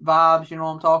Tritt vibes. You know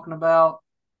what I'm talking about?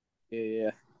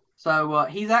 Yeah. So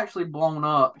he's actually blown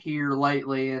up here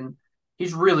lately, and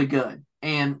he's really good.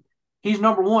 And he's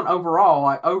number one overall,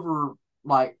 like over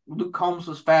like Luke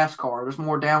Combs' Fast Car. There's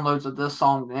more downloads of this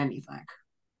song than anything.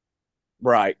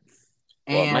 Right.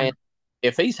 Well, man, And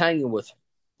if he's hanging with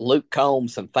Luke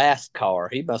Combs and Fast Car,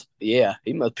 he must be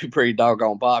pretty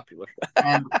doggone popular.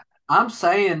 and I'm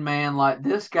saying, man, like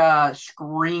this guy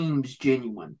screams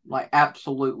genuine, like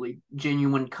absolutely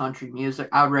genuine country music.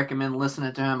 I would recommend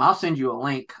listening to him. I'll send you a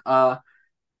link.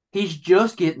 He's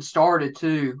just getting started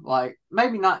too. Like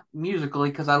maybe not musically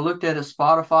because I looked at his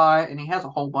Spotify and he has a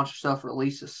whole bunch of stuff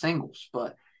released as singles,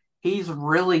 but he's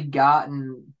really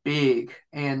gotten big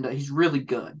and he's really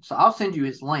good. So I'll send you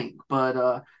his link.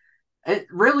 But it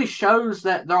really shows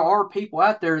that there are people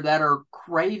out there that are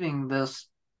craving this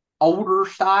older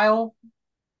style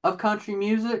of country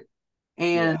music, Yeah.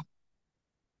 and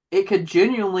it could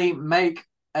genuinely make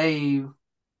a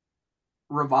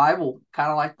revival,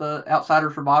 kind of like the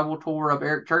Outsiders revival tour of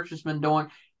Eric Church has been doing.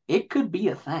 It could be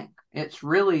a thing. It's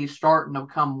really starting to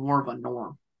become more of a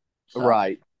norm. So,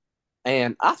 Right.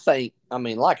 And I think, I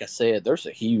mean, like I said, there's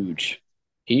a huge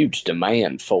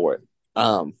demand for it.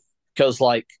 Because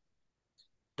like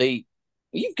the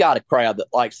you've got a crowd that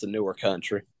likes the newer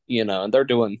country, and they're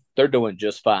doing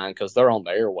just fine because they're on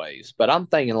the airways. But I'm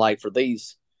thinking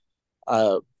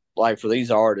uh like for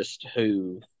these artists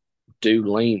who do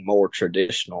lean more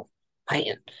traditional,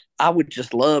 man, I would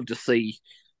just love to see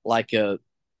like a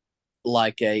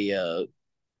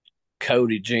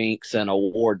Cody Jinks and a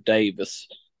Ward Davis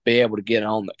be able to get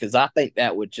on that, because I think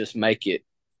that would just make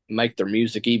their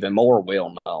music even more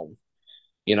well known.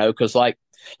 Because like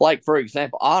for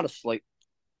example, honestly,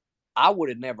 I would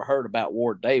have never heard about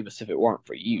Ward Davis if it weren't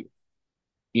for you.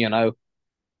 You know,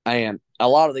 and a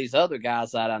lot of these other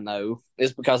guys that I know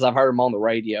is because I've heard them on the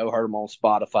radio, heard them on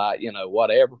Spotify,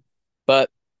 whatever. But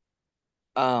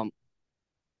um,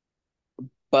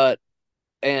 but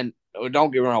and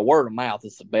don't get me wrong, word of mouth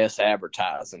is the best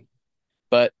advertising.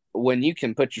 But when you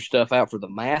can put your stuff out for the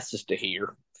masses to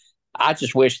hear, I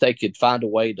just wish they could find a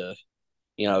way to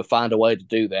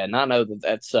do that. And I know that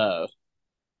that's a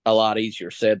lot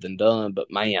easier said than done.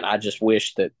 But man, I just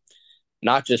wish that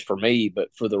not just for me, but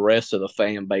for the rest of the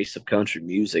fan base of country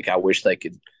music, I wish they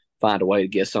could find a way to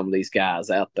get some of these guys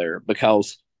out there,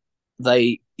 because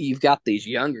you've got these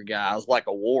younger guys like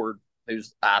a Ward,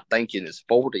 who's I think in his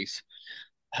 40s,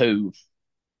 who,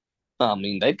 I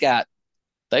mean,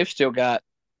 they've still got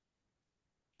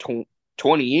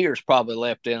 20 years probably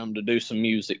left in them to do some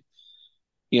music,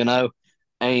 you know,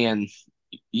 and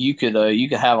you could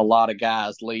have a lot of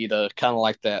guys lead a kind of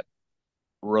like that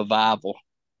revival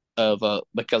of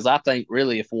because I think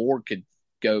really if Ward could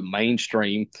go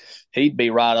mainstream, he'd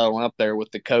be right on up there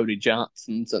with the Cody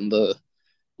Johnsons and the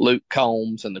Luke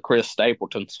Combs and the Chris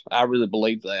Stapletons. I really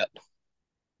believe that.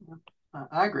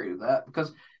 I agree with that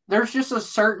because there's just a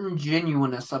certain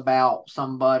genuineness about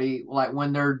somebody, like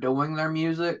when they're doing their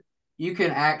music, you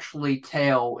can actually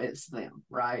tell it's them,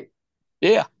 right?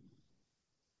 Yeah,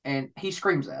 And he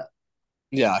screams that.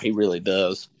 yeah, he really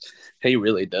does. He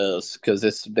really does, because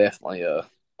it's definitely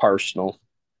personal,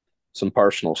 some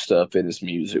personal stuff in his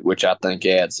music, which I think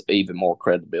adds even more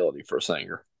credibility for a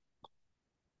singer.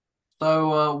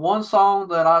 So one song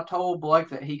that I told Blake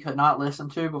that he could not listen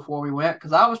to before we went,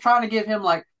 because I was trying to give him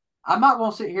like, I'm not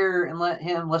going to sit here and let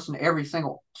him listen to every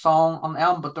single song on the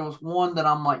album, but there was one that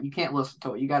I'm like, you can't listen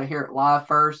to it. You got to hear it live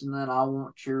first, and then I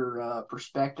want your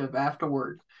perspective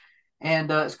afterwards.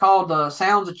 And it's called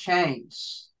 "Sounds of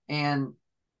Chains." And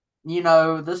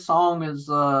this song is,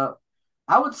 I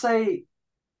would say,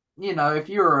 if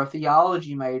you're a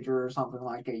theology major or something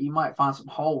like that, you might find some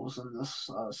holes in this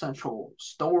central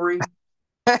story.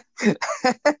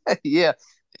 Yeah,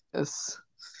 it's,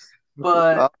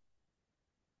 But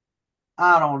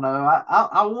I don't know.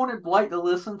 I wanted Blake to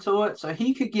listen to it so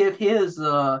he could give his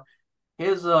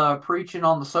preaching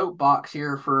on the soapbox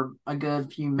here for a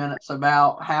good few minutes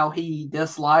about how he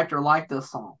disliked or liked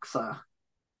this song. So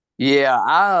yeah.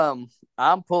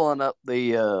 I'm pulling up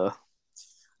the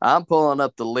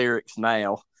lyrics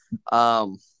now.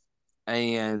 Um,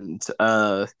 and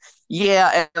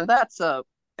yeah, and that's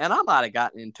and I might have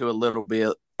gotten into a little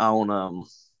bit on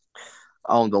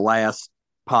the last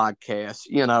podcast.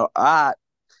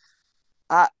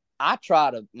 I I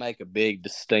try to make a big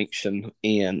distinction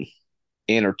in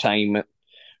entertainment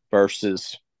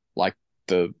versus like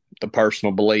the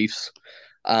personal beliefs.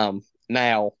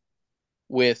 Now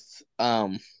with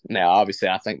now obviously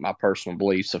I think my personal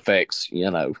beliefs affects,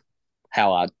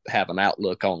 how I have an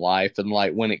outlook on life, and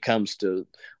like when it comes to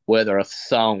whether a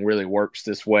song really works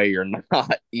this way or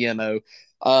not,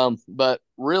 but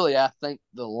really I think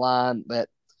the line that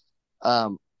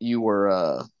um you were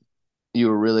uh you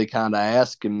were really kind of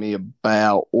asking me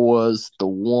about was the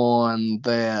one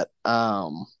that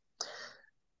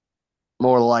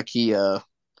more like he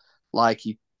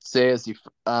says he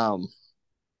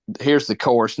here's the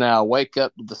chorus. Now I wake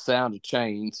up to the sound of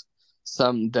chains.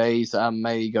 Some days I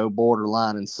may go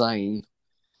borderline insane,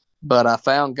 but I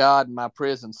found God in my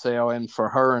prison cell, and for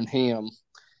her and him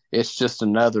it's just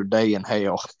another day in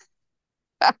hell.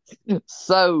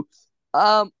 So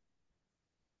um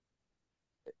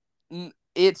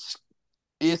it's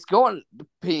going to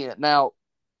depend now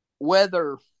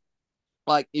whether,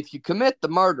 like, if you commit the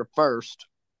murder first,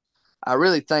 I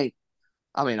really think,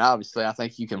 I mean, obviously I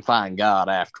think you can find God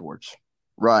afterwards,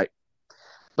 right?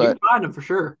 you can But find him for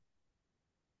sure.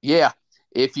 yeah,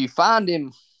 if you find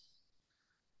him,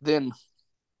 then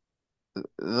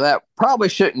that probably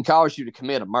shouldn't cause you to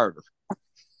commit a murder.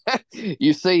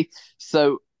 You see,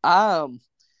 so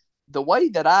the way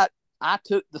that I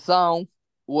took the song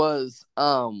was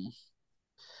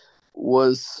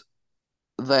was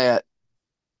that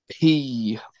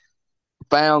he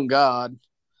found God,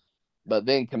 but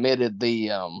then committed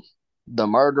the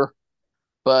murder.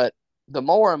 But the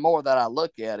more and more that I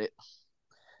look at it,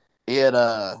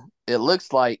 it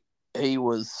looks like he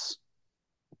was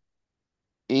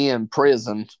in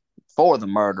prison for the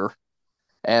murder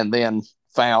and then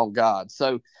found God.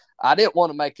 So I didn't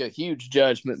want to make a huge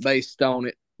judgment based on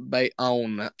it,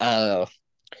 on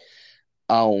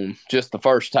just the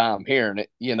first time hearing it,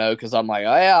 because I'm like,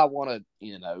 I want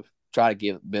to, try to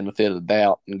give it the benefit of the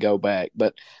doubt and go back.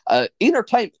 But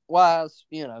entertainment wise,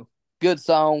 good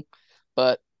song,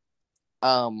 but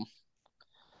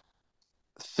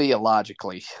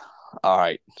theologically, all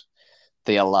right,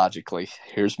 theologically,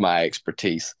 here's my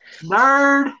expertise.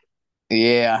 Nerd.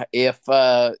 Yeah, if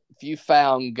you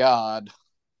found God,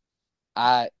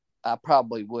 I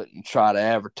probably wouldn't try to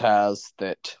advertise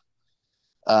that.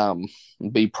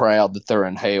 Be proud that they're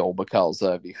in hell because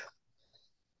of you.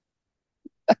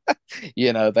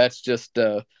 That's just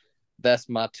that's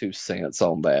my 2 cents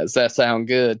on that. Does that sound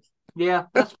good? Yeah,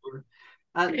 that's weird.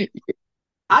 I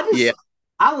just Yeah,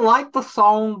 I like the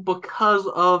song because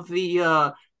of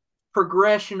the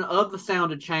progression of the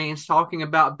sound of change, talking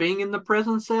about being in the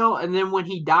prison cell, and then when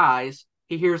he dies,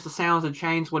 he hears the sounds of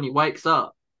change when he wakes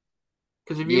up.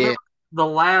 Because if you yeah, remember the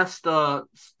last of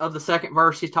the second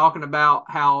verse, he's talking about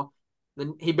how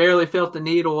he barely felt the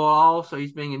needle at all, so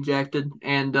he's being injected,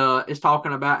 and is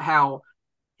talking about how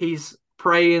he's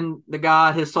praying to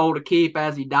God his soul to keep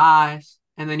as he dies,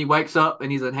 and then he wakes up and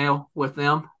he's in hell with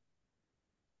them.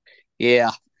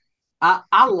 yeah, I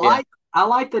yeah,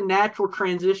 like the natural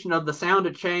transition of the sound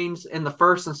of change in the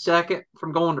first and second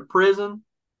from going to prison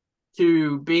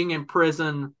to being in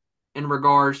prison in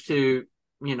regards to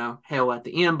hell at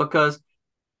the end, because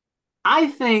I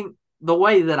think the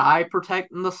way that I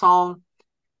protect in the song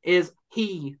is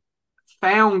he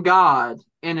found God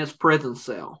in his prison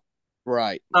cell.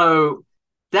 right. So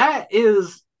that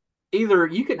is either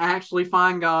you can actually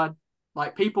find God,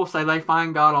 like people say they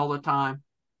find God all the time,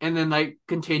 and then they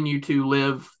continue to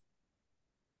live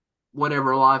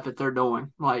whatever life that they're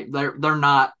doing. Like they're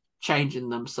not changing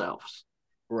themselves.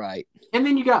 Right. And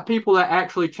then you got people that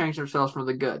actually change themselves for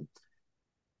the good.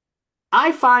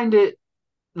 I find it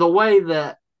the way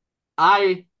that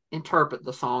I interpret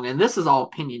the song, and this is all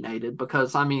opinionated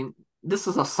because I mean this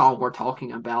is a song we're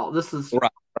talking about. This is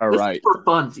Right. All this is right. for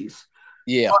funsies.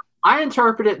 Yeah. I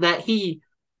interpret it that he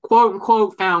quote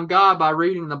unquote found God by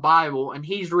reading the Bible, and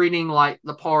he's reading like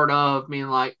the part of being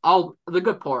like, oh, the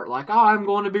good part, like, oh, I'm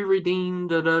going to be redeemed,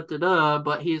 da da da da.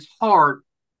 But his heart,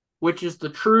 which is the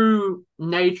true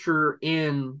nature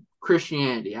in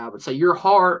Christianity, I would say your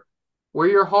heart, where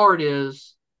your heart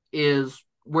is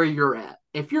where you're at.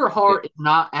 If your Yeah. heart is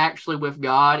not actually with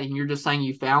God and you're just saying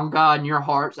you found God and your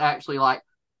heart's actually like,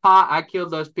 hi, I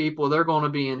killed those people, they're going to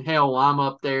be in hell while I'm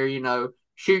up there,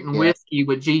 shooting Yeah. whiskey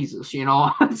with Jesus, you know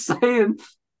what I'm saying?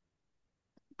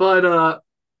 But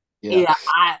Yeah. yeah,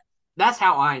 I that's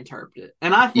how I interpret it.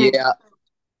 And I think Yeah.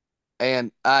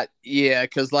 And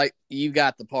because like you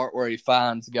got the part where he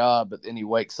finds God, but then he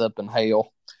wakes up in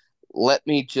hell. Let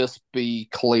me just be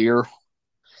clear.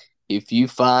 If you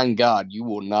find God, you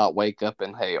will not wake up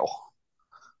in hell.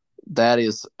 That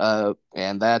is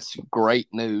and that's great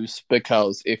news,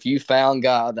 because if you found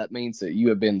God, that means that you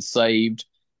have been saved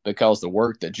because the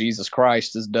work that Jesus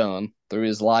Christ has done through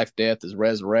his life, death, his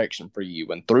resurrection for you.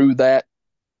 And through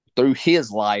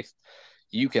his life,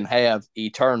 you can have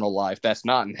eternal life. That's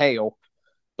not in hell,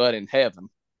 but in heaven.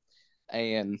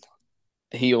 And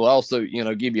he'll also,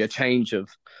 give you a change of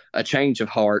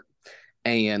heart,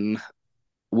 and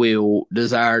will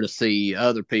desire to see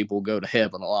other people go to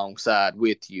heaven alongside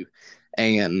with you.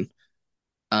 And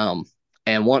um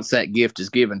and once that gift is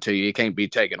given to you, it can't be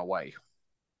taken away.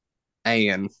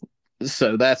 And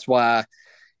so that's why,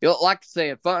 like I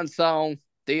said, fun song,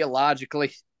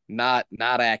 theologically not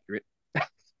accurate.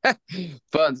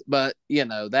 Fun, but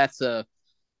that's a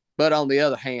but on the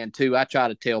other hand too, I try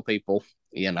to tell people,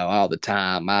 all the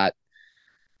time,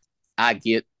 I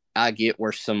get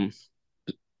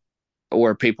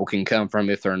where people can come from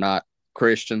if they're not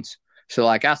Christians. So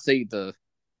like I see the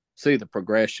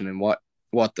progression and what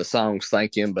the song's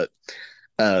thinking, but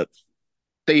uh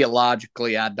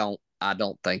theologically I don't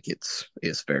think it's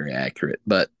very accurate.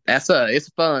 But it's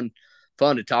fun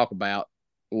to talk about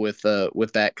with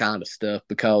that kind of stuff,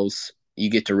 because you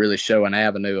get to really show an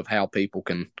avenue of how people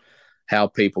can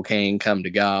come to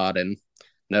God and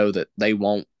know that they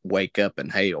won't wake up in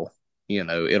hell.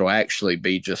 It'll actually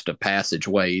be just a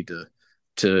passageway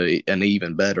to an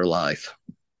even better life.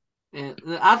 And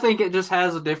I think it just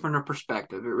has a different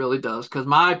perspective. It really does, because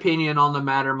my opinion on the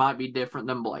matter might be different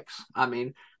than Blake's. I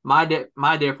mean, my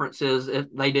difference is if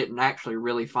they didn't actually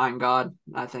really find God.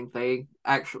 I think they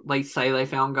say they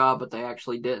found God, but they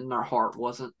actually didn't. Their heart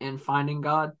wasn't in finding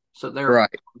God, so Right.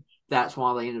 that's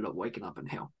why they ended up waking up in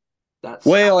hell.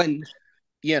 And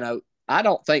I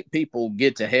don't think people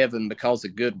get to heaven because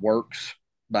of good works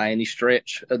by any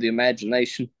stretch of the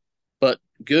imagination, but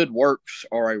good works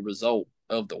are a result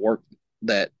of the work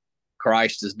that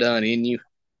Christ has done in you.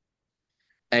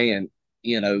 And,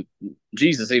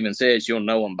 Jesus even says you'll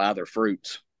know them by their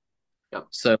fruits. Yep.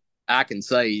 So I can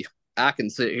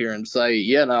sit here and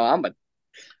say,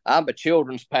 I'm a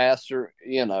children's pastor,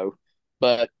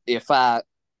 but if I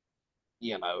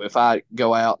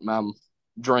go out and I'm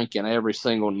drinking every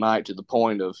single night to the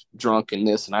point of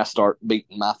drunkenness and I start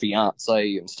beating my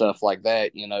fiance and stuff like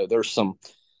that,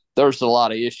 there's a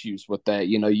lot of issues with that.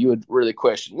 You would really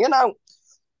question,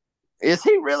 is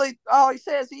he really all he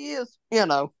says he is?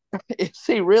 Is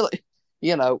he really,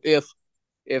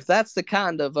 if that's the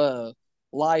kind of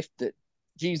life that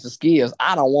Jesus gives,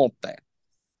 I don't want that.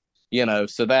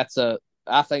 So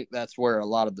I think that's where a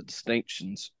lot of the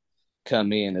distinctions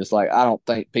come in. Is like, I don't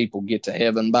think people get to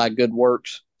heaven by good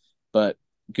works, but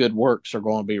good works are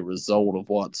going to be a result of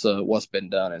what's been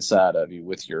done inside of you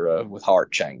with your with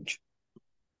heart change.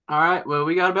 All right. Well,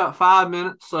 we got about 5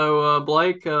 minutes. So,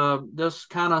 Blake, just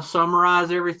kind of summarize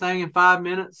everything in 5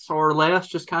 minutes or less.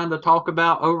 Just kind of talk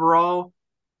about overall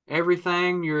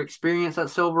everything, your experience at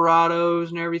Silverados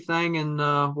and everything, and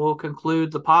we'll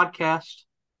conclude the podcast.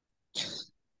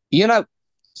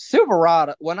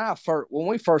 Silverado, when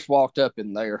we first walked up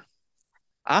in there,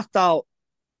 I thought,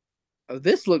 oh,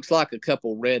 this looks like a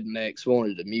couple rednecks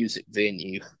wanted a music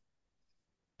venue.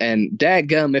 And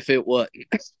dadgum if it wasn't.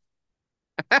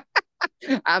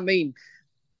 I mean,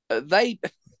 I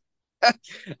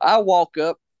walk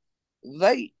up,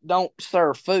 they don't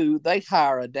serve food. They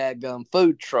hire a dadgum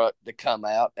food truck to come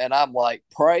out. And I'm like,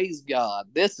 praise God,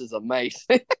 this is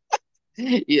amazing.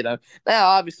 Now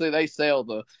obviously they sell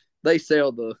the,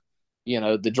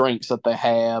 the drinks that they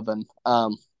have. And,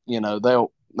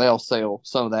 they'll sell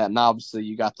some of that. And obviously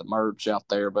you got the merch out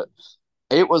there, but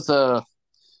it was it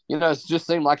just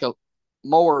seemed like a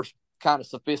more kind of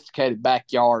sophisticated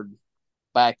backyard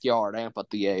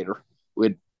amphitheater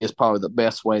is probably the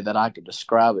best way that I could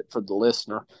describe it for the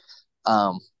listener.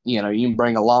 You can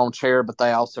bring a lawn chair, but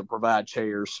they also provide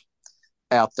chairs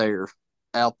out there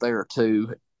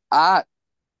too. I'm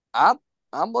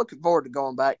looking forward to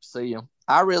going back to see them.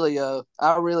 I really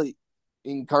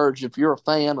encourage, if you're a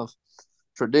fan of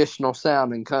traditional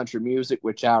sounding country music,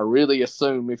 which I really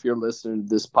assume if you're listening to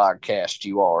this podcast,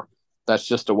 you are. That's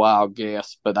just a wild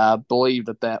guess, but I believe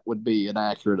that would be an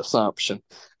accurate assumption.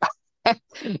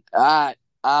 I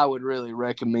would really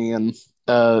recommend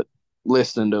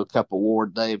listening to a couple of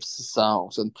Ward Davis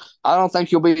songs, and I don't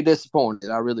think you'll be disappointed.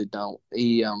 I really don't.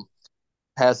 He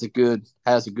has a good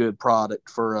product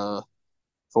for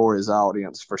his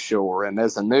audience for sure. And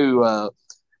as a new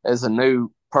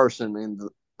person in the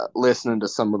listening to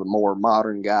some of the more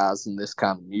modern guys in this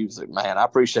kind of music, man, I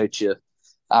appreciate you,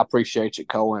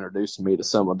 Cole, introducing me to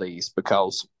some of these,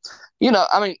 because,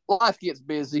 life gets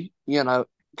busy, and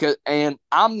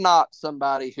I'm not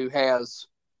somebody who has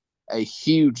a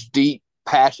huge, deep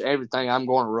passion. Everything I'm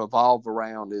going to revolve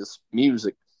around is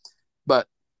music. But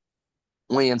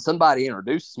when somebody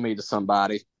introduces me to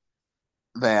somebody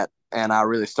and I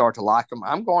really start to like them,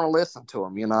 I'm going to listen to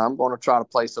them. I'm going to try to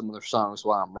play some of their songs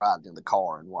while I'm riding in the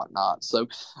car and whatnot. So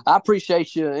I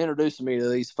appreciate you introducing me to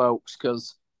these folks,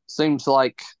 because it seems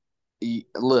like,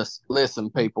 listen,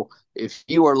 people, if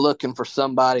you are looking for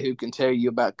somebody who can tell you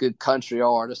about good country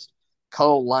artists,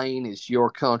 Cole Lane is your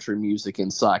country music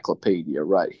encyclopedia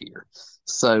right here.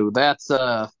 So that's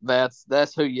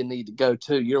who you need to go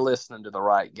to. You're listening to the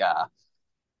right guy.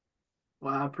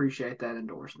 Well, I appreciate that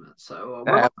endorsement. So,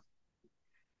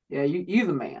 you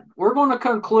the man. We're going to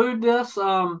conclude this.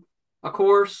 Of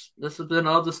course, this has been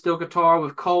Of the Steel Guitar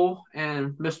with Cole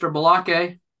and Mr.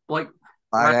 Blake,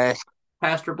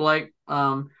 Pastor Blake.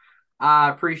 I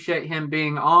appreciate him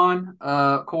being on.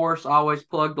 Of course, always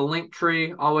plug the link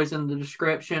tree, always in the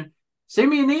description.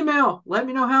 Send me an email. Let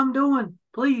me know how I'm doing.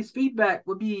 Please, feedback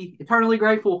would be eternally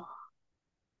grateful.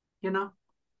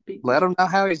 Let him know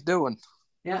how he's doing.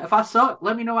 Yeah, if I suck,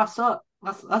 let me know I suck.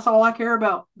 That's all I care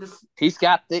about. He's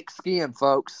got thick skin,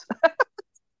 folks.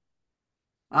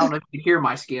 I don't know if you can hear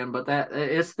my skin, but that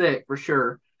it's thick for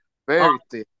sure. Very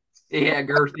thick. Yeah,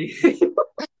 girthy.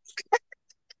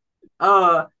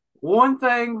 One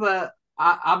thing that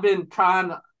I've been trying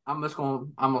to, I'm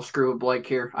gonna screw with Blake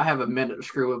here. I have a minute to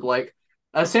screw with Blake.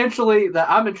 Essentially, that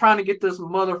I've been trying to get this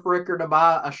mother fricker to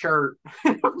buy a shirt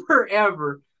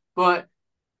forever. But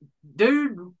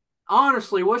dude,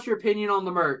 honestly, what's your opinion on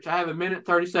the merch? I have a minute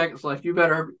 30 seconds left. You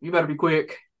better be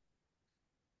quick.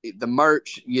 The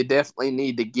merch, you definitely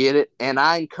need to get it. And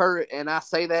I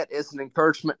say that as an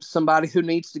encouragement to somebody who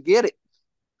needs to get it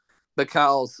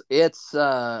because it's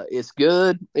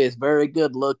good, it's very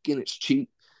good looking, it's cheap.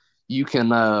 You can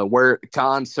wear it to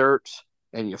concerts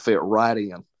and you fit right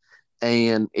in.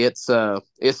 And it's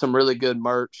some really good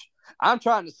merch. I'm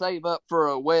trying to save up for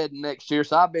a wedding next year,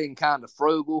 so I've been kind of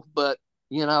frugal, but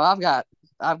I've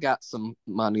got some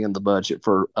money in the budget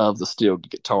for of the steel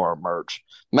guitar merch.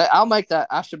 I'll make that.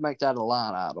 I should make that a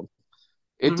line item.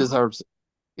 It Mhm. deserves.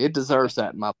 It deserves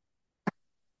that. In my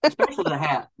Especially the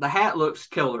hat. The hat looks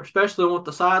killer, especially with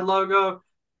the side logo.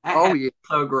 That oh hat yeah,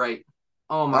 so great.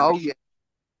 Oh my god. oh yeah,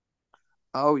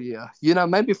 oh yeah.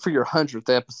 Maybe for your 100th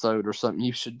episode or something,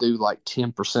 you should do like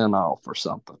 10% off or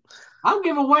something. I'll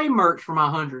give away merch for my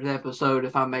 100th episode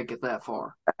if I make it that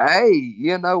far. Hey,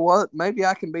 you know what? Maybe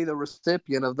I can be the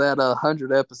recipient of that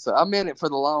 100 episode. I'm in it for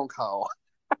the long haul.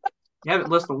 You haven't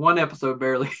listened to one episode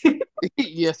barely.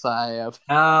 Yes, I have.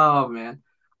 Oh man.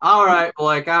 All right,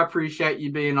 Blake. I appreciate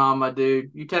you being on, my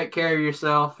dude. You take care of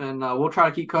yourself, and we'll try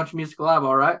to keep country music alive.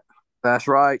 All right. That's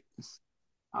right.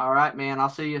 All right, man. I'll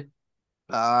see you.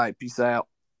 All right. Peace out.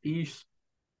 Peace.